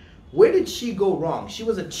 Where did she go wrong? She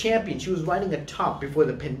was a champion. She was riding atop before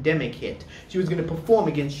the pandemic hit. She was going to perform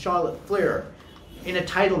against Charlotte Flair in a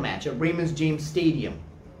title match at Raymond James Stadium.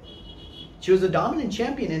 She was a dominant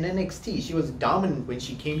champion in NXT. She was dominant when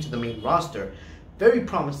she came to the main roster. Very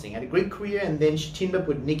promising, had a great career, and then she teamed up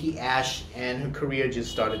with Nikki Ash, and her career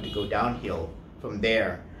just started to go downhill from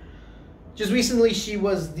there. Just recently, she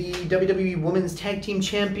was the WWE Women's Tag Team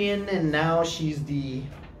Champion, and now she's the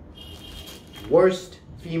worst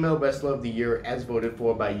female wrestler of the year as voted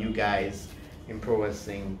for by you guys in Pro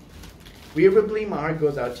Wrestling. Rhea Ripley, my heart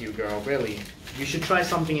goes out to you, girl, really. You should try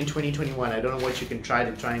something in 2021. I don't know what you can try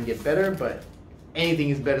to and get better, but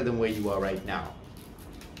anything is better than where you are right now.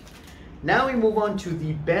 Now we move on to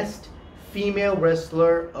the best female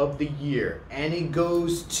wrestler of the year, and it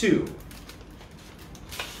goes to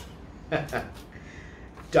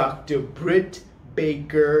Dr. Britt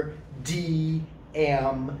Baker, DMD.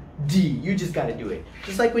 You just gotta do it.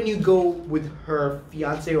 Just like when you go with her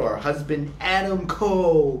fiance or her husband, Adam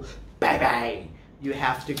Cole, bye-bye. You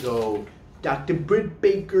have to go Dr. Britt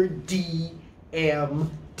Baker, DMD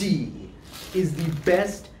is the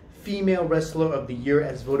best female wrestler of the year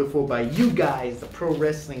as voted for by you guys, the Pro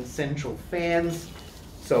Wrestling Central fans.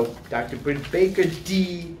 So, Dr. Britt Baker,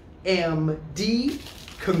 DMD,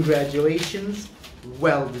 congratulations,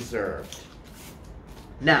 well deserved.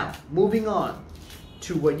 Now, moving on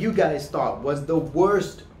to what you guys thought was the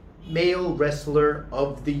worst male wrestler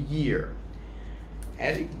of the year.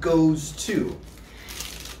 And it goes to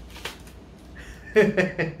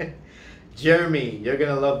Jeremy, you're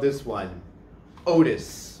gonna love this one.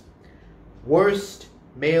 Otis, worst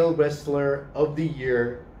male wrestler of the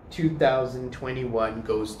year 2021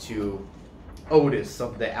 goes to Otis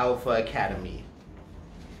of the Alpha Academy.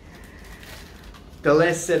 The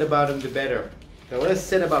less said about him, the better. The less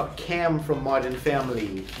said about Cam from Modern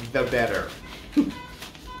Family, the better.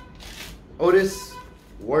 Otis,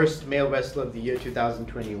 worst male wrestler of the year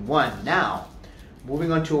 2021. Now,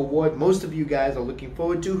 moving on to a award most of you guys are looking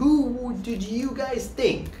forward to. Who did you guys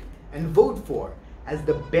think and vote for as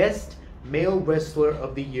the best male wrestler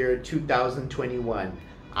of the year 2021?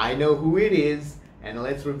 I know who it is, and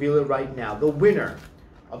let's reveal it right now. The winner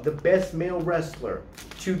of the best male wrestler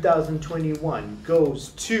 2021 goes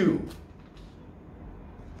to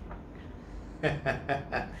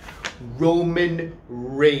Roman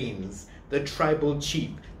Reigns, the tribal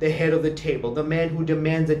chief, the head of the table, the man who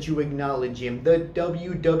demands that you acknowledge him, the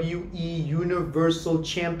WWE Universal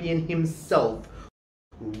Champion himself,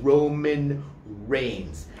 Roman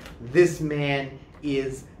Reigns. This man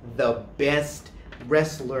is the best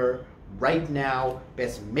wrestler right now,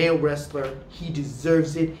 best male wrestler. He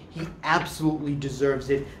deserves it. He absolutely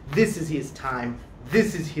deserves it. This is his time.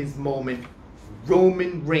 This is his moment.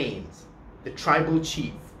 Roman Reigns, the tribal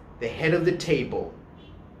chief, the head of the table,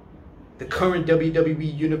 the current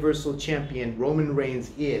WWE Universal Champion, Roman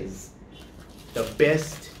Reigns, is the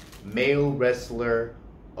best male wrestler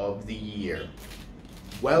of the year.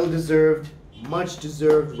 Well deserved, much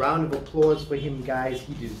deserved. Round of applause for him, guys.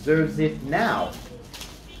 He deserves it. Now,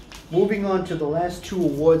 moving on to the last two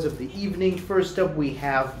awards of the evening. First up, we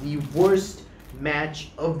have the worst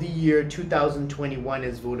match of the year 2021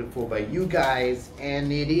 as voted for by you guys,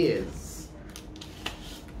 and it is,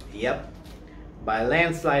 yep, by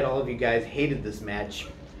landslide, all of you guys hated this match.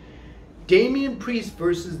 Damian Priest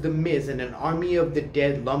versus The Miz in an Army of the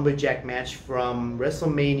Dead Lumberjack match from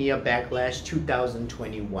WrestleMania Backlash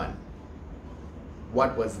 2021.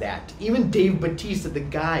 What was that? Even Dave Bautista, the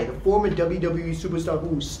guy, the former WWE superstar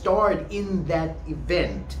who starred in that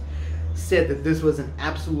event, said that this was an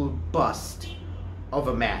absolute bust of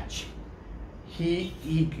a match. He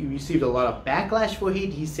received a lot of backlash for it.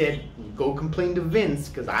 He said, go complain to Vince,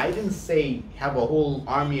 because I didn't say have a whole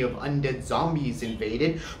army of undead zombies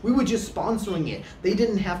invaded. We were just sponsoring it. They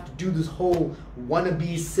didn't have to do this whole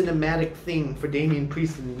wannabe cinematic thing for Damian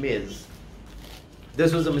Priest and Miz.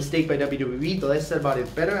 This was a mistake by WWE. The less said about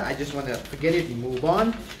it, better. I just want to forget it and move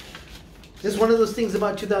on. This is one of those things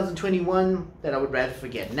about 2021 that I would rather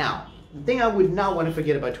forget. Now, the thing I would not want to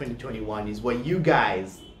forget about 2021 is what you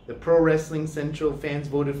guys, the Pro Wrestling Central fans,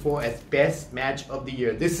 voted for as best match of the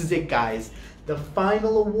year. This is it, guys. The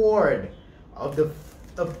final award of the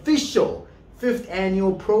official 5th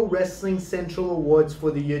annual Pro Wrestling Central Awards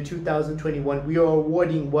for the year 2021. We are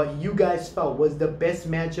awarding what you guys felt was the best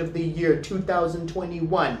match of the year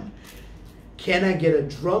 2021. Can I get a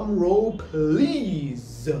drum roll,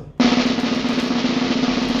 please? And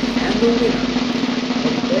the winner of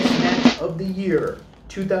the best match of the year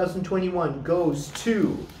 2021 goes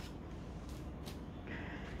to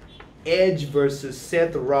Edge versus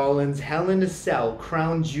Seth Rollins, Hell in a Cell,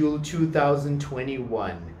 Crown Jewel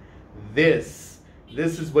 2021. This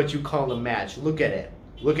is what you call a match. Look at it.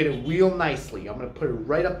 Look at it real nicely. I'm going to put it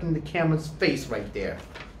right up in the camera's face right there.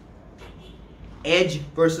 Edge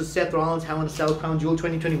versus Seth Rollins, Hell in a Cell, Crown Jewel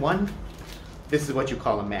 2021. This is what you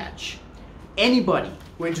call a match. Anybody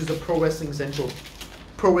who enters a Pro Wrestling Central,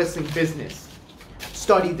 pro wrestling business,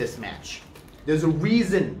 study this match. There's a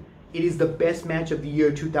reason it is the best match of the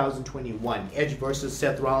year 2021. Edge versus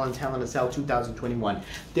Seth Rollins, Hell in a Cell 2021.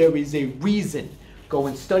 There is a reason. Go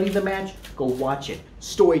and study the match. Go watch it.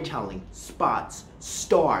 Storytelling, spots,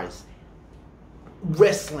 stars,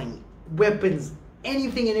 wrestling, weapons,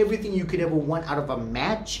 anything and everything you could ever want out of a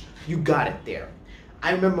match, you got it there.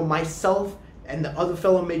 I remember myself and the other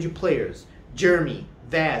fellow major players, Jeremy,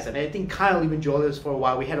 Vaz, and I think Kyle even joined us for a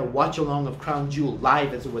while. We had a watch along of Crown Jewel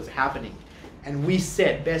live as it was happening. And we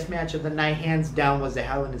said best match of the night, hands down, was the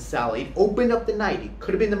Hell in a Cell. It opened up the night. It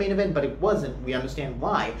could have been the main event, but it wasn't. We understand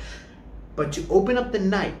why. But to open up the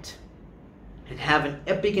night and have an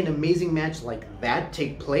epic and amazing match like that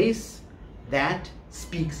take place, that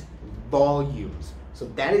speaks volumes. So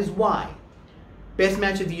that is why best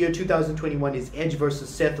match of the year 2021 is Edge versus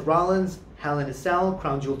Seth Rollins, Hell in a Cell,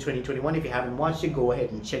 Crown Jewel 2021. If you haven't watched it, go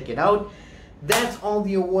ahead and check it out. That's all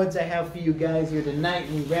the awards I have for you guys here tonight.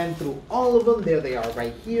 We ran through all of them. There they are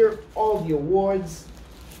right here. All the awards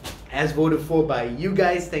as voted for by you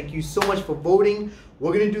guys. Thank you so much for voting.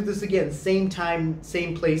 We're going to do this again, same time,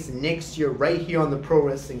 same place next year, right here on the Pro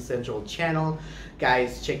Wrestling Central channel.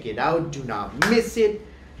 Guys, check it out. Do not miss it.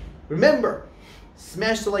 Remember,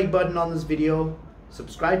 Smash the like button on this video.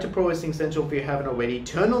 Subscribe to Pro Wrestling Central if you haven't already.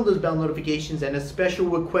 Turn on those bell notifications, and a special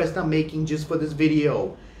request I'm making just for this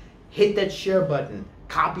video. Hit that share button.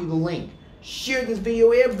 Copy the link. Share this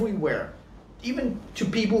video everywhere. Even to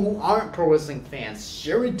people who aren't pro wrestling fans.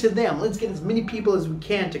 Share it to them. Let's get as many people as we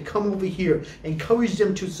can to come over here. Encourage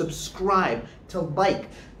them to subscribe, to like.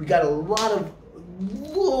 We got a lot of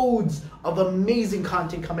loads of amazing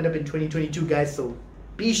content coming up in 2022, guys. So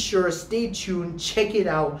be sure, stay tuned, check it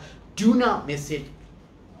out. Do not miss it.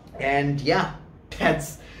 And yeah,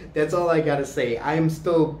 that's all I gotta say. I am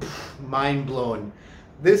still mind blown.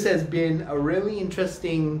 This has been a really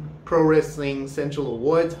interesting Pro Wrestling Central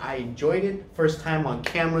Awards. I enjoyed it. First time on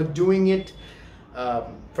camera doing it.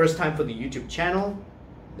 First time for the YouTube channel.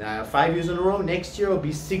 5 years in a row. Next year will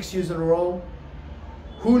be 6 years in a row.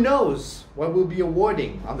 Who knows what we'll be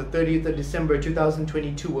awarding on the 30th of December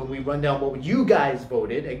 2022 when we run down what you guys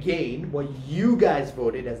voted. Again, what you guys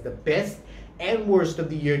voted as the best and worst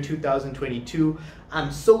of the year 2022.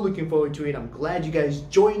 I'm so looking forward to it. I'm glad you guys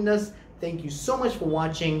joined us. Thank you so much for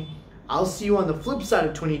watching. I'll see you on the flip side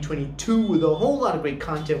of 2022 with a whole lot of great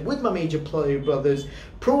content with my major player brothers.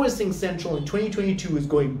 Pro Wrestling Central in 2022 is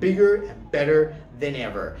going bigger and better than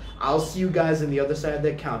ever. I'll see you guys on the other side of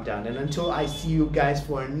that countdown. And until I see you guys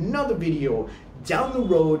for another video down the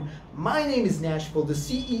road, my name is Nashville, the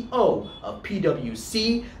CEO of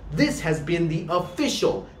PWC. This has been the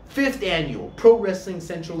official 5th Annual Pro Wrestling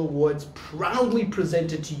Central Awards, proudly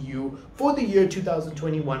presented to you for the year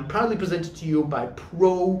 2021, proudly presented to you by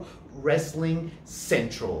Pro Wrestling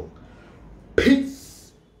Central. Peace!